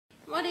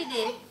What is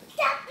it?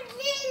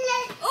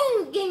 Oh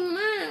เก่ง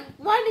มาก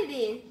What is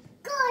it?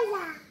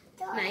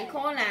 ไหนโค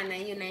ล่าไหน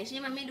อยู่ไหนชี้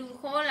มาไม่ดู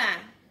โคล่า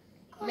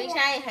ไม่ใ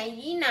ช่ไฮ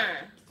ยีน่า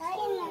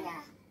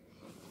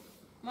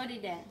What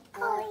is that?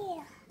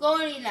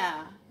 Gorilla.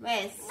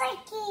 Where's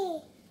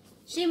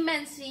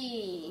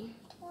chimpanzee?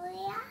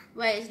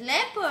 Where's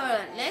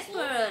leopard?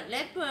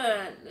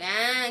 Leopard.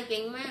 เก่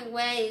งมาก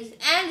Where is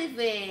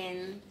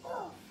elephant?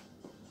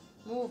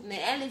 Move ใน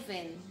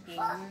elephant เก่ง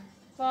มาก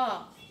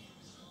Fox.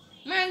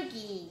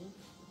 Monkey.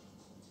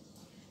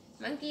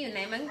 Monkey อยู่ไหน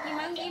Monkey.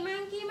 Monkey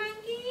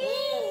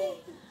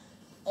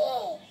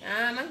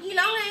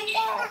ร้องไง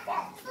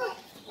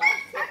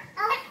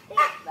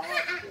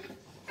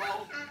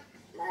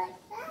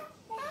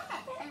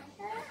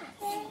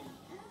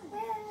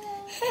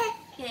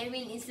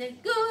Kevin is a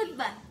good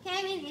boy.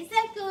 Kevin is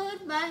a good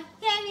boy.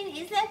 Kevin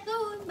is a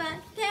good boy.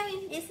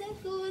 Kevin is a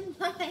good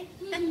boy.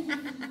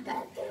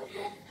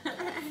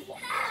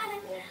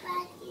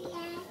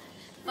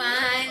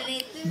 Five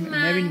little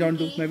Mevin, don't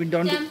do.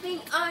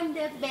 jumping on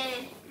the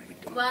bed.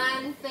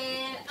 One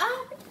fell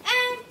off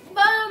and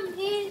bumped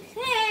his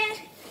head.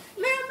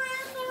 Remember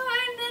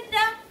when the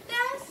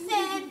doctor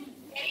said,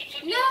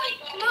 no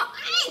more.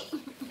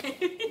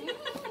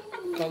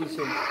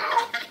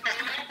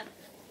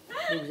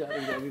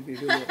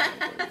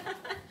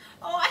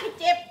 Oh, I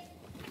chip.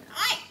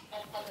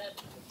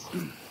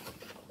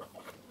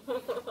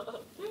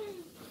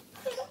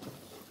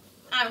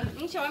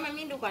 Mình show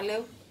mommy doก่อนเร็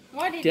ว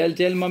What is it?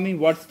 Tell mommy,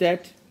 what's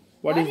that?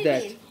 What is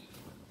that?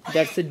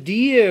 That's a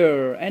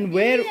deer. And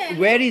where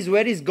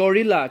is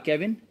gorilla,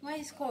 Kevin? Where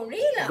is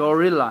gorilla?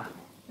 Gorilla.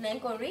 ไหน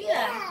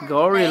gorilla?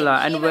 Gorilla.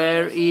 And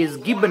where is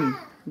gibbon?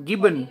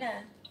 Gibbon.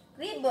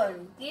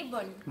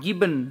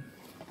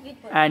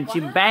 And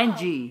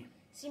chimpanzee.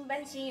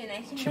 Chimpanzee อยู่ไหน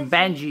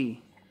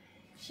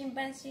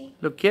Chimpanzee.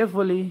 Look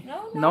carefully.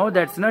 No,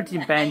 that's not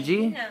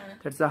chimpanzee.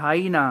 That's a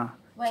hyena.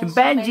 Where's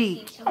Chimpanzee.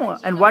 chimpanzee? Oh,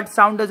 and what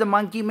sound does a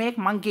monkey make?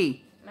 Monkey.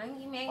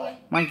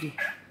 Monkey.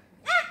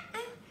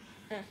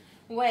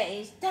 Where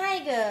is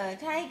tiger?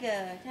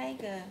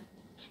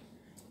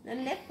 The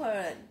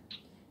leopard.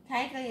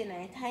 Tiger อยู่ไหน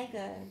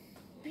Tiger.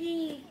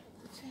 Pig.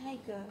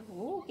 Tiger. โ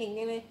อ้เก่ง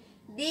จังเลย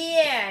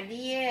Deer. ไ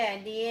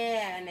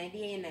หน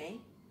deer อยู่ไหน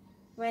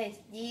Where is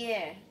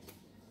deer?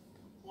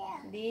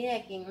 Deer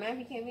เก่งมาก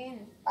พี่เควิน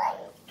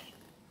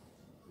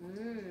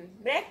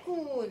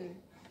Raccoon.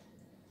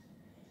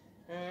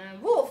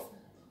 Wolf.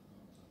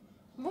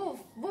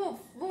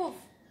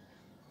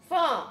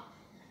 Frog.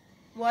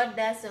 What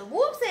does a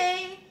wolf say?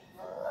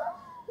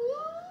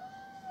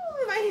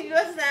 Mà hiểu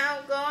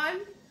sao con?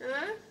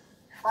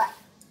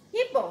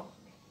 Hippo.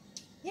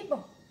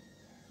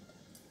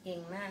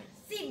 King mạc.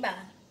 Zebra.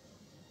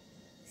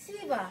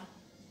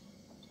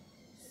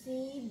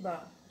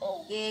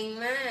 King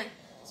mạc.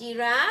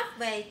 Giraffe.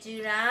 Về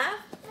giraffe.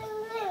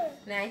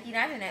 Này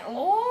giraffe này.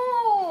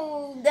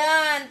 Oh,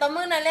 done. Tụi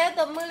mưa nào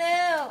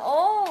leo.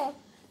 Oh,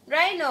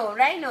 rhino.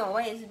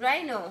 Where is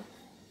rhino?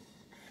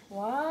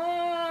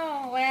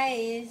 Wow, where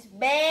is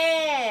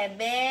bear?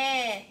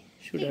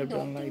 Should have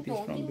done like this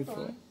from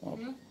before. Up.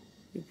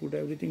 You put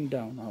everything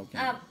down. Okay.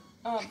 Up.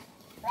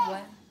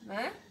 What?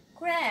 Huh?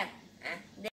 Crab.